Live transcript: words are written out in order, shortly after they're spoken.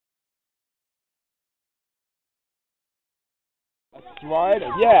Ride?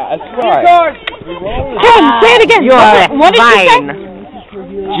 Yeah, that's right. Ken, say it again. What did you say?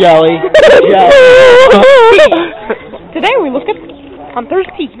 Jelly. Today we look at Hunter's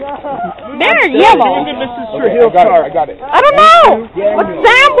teeth. They're yellow. I got it. I don't know. But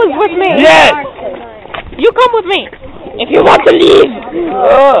Sam was with me. Yes. You come with me. If you want to leave.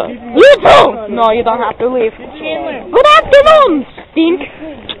 You too. No, you don't have to leave. Good afternoon, Stink.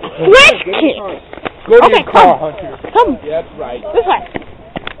 Fresh kick. Go to Okay, your car, Hunter. Come. Yeah, that's right. This way.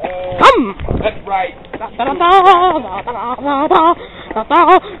 Come. That's right.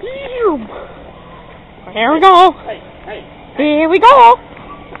 Here we go. Here we go.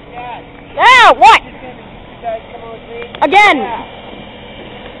 Now, what? Again.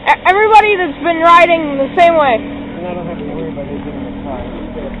 Everybody that's been riding the same way. And I don't have to worry about it giving me time.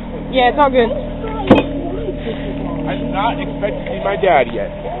 Yeah, it's all good. I do not expect to see my dad yet.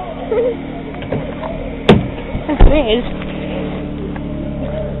 Please.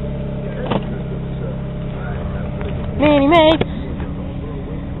 Many mates.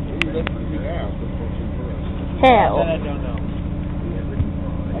 Hell.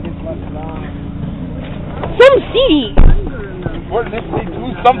 Some CD. We're listening to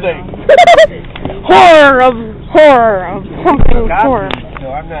something. horror of something horror. No,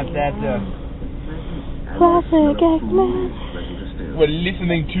 I'm not that. Classic X-Men. We're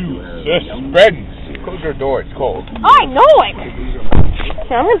listening to Suspense. Close your door, it's cold. I know it!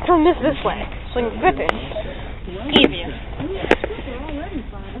 Okay, I'm gonna turn this way, so I can grip it. Easier.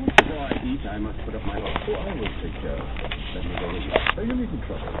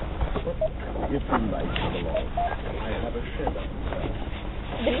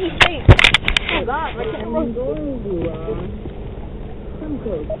 Did he say? Oh God, I can't run.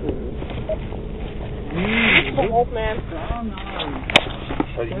 The wolf man.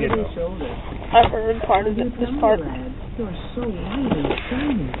 How do you get it? I heard part of it, this part. You're so white and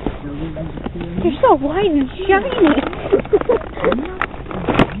shiny. You're so white and shiny.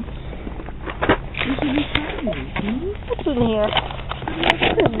 What's in here? This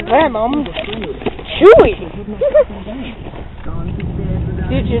is venom. Chewy.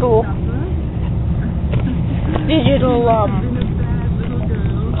 Digital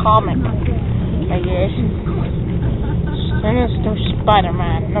comic, I guess. Sinister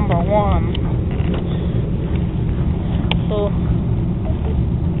Spider-Man #1. So,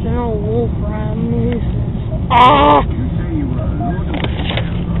 General Wolfram is...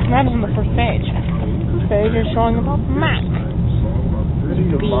 That isn't the first page. This page is showing about Mac. Is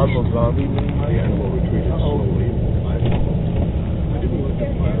the Marvel Zombie movie?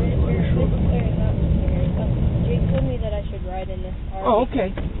 Jake told me that I should ride in this RV. Oh,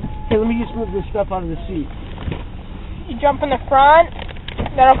 okay. Hey, let me just move this stuff out of the seat. You jump in the front.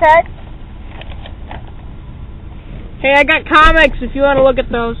 Is that okay? Hey, I got comics if you want to look at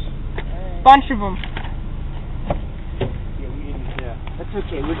those. Bunch of them. Yeah, that's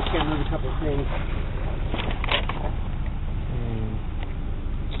okay. We're just going to move a couple of things.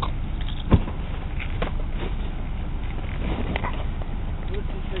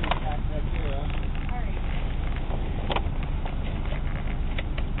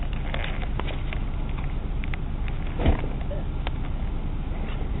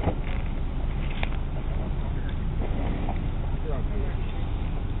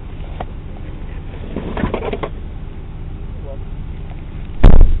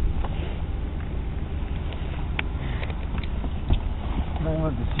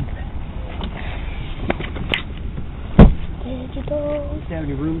 Digital. Is that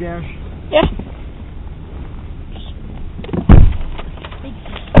any room, Dash? Yeah.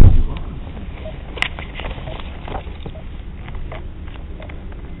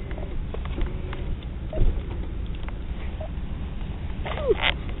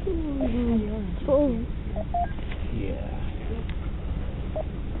 Yeah.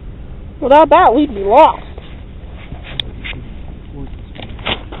 Without that, we'd be lost.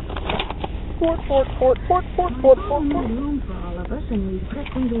 Fort. Room for all of us, and we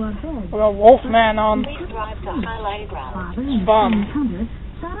crept into our beds. With a Wolfman on. Please drive to highlighted route. Father and Bum. son Hunter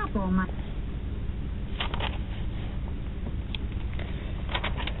sat up all night.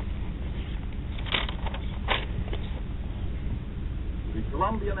 The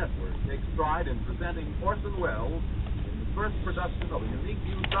Columbia Network takes pride in presenting Orson Welles in the first production of a unique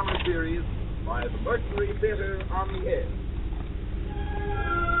new summer series by the Mercury Theater on the Edge.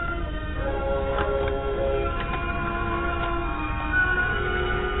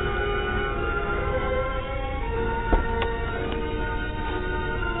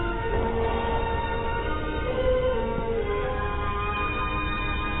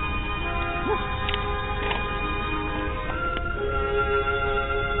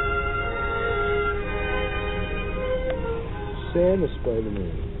 same as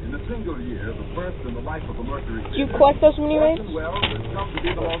Spider-Man. In a single year, the first in the life of the Mercury Do you Theater, collect those mini rates? Orson Welles has come to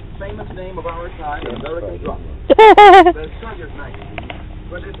be the most famous name of our time in American drama. The Circus magazine,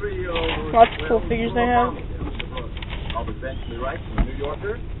 23-year-old Lots of cool figures they have. Albert Bentley writes in the New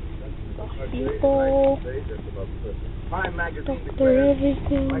Yorker. People. Time magazine They're declares,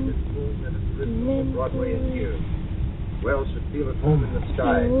 everything. like its moon and its rhythm of Broadway and years. Wells should feel at home in the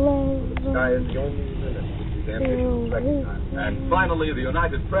sky. The sky is the only limit which his ambitions recognize. And finally, the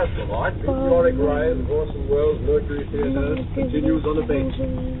United Press remarks, the meteoric rise of Orson Welles' Mercury Theater continues unabated.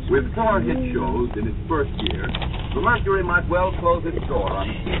 With 4 hit shows in its first year, the Mercury might well close its door on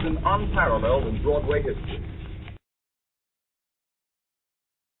a season unparalleled in Broadway history.